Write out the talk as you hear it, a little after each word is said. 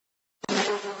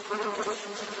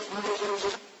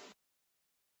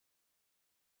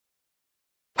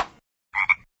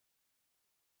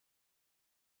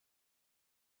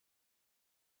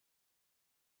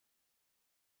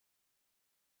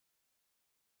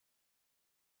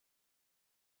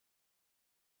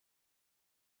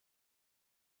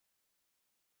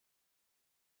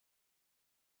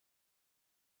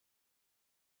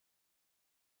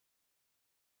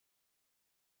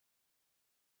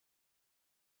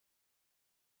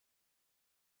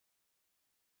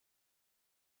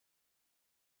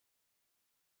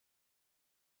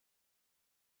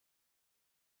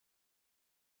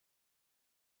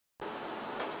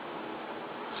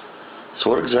So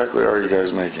what exactly are you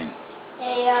guys making?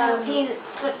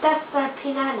 That's the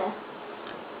pinata.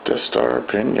 Death Star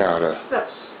Pinata.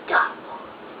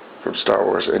 From Star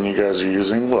Wars. And you guys are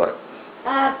using what?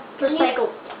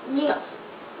 Recycled.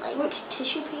 Like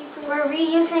tissue paper? We're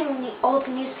reusing the old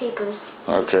newspapers.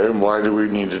 Okay, and why do we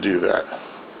need to do that?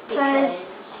 Because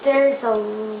there's a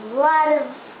lot of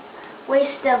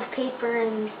waste of paper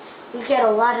and we get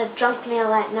a lot of junk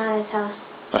mail at Nana's house.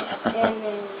 And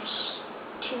there's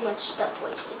too much stuff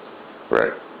wasted.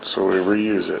 Right, so we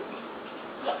reuse it.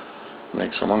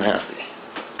 Make someone happy.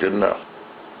 Good enough.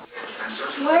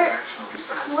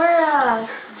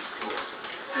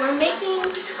 We're making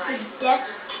the death.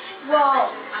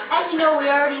 Well, as you know, we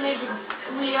already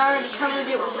covered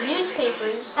it with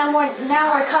newspapers, and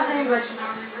now we're covering with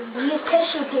used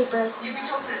tissue paper,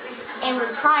 and we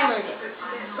primered it.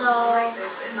 So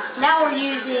now we're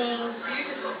using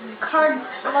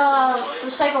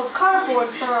recycled cardboard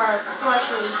for our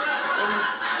brushes and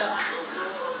stuff,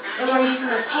 and we're using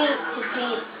the paint to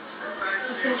paint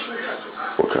the finishing touches.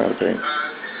 What kind of paint?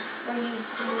 We're using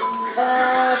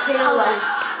Crayola.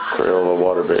 Crayola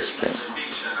water-based paint.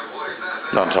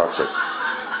 Non-toxic.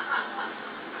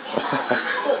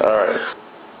 Alright.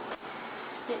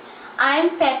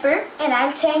 I'm Pepper. And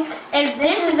I'm Tank. And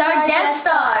this is our Death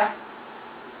Star.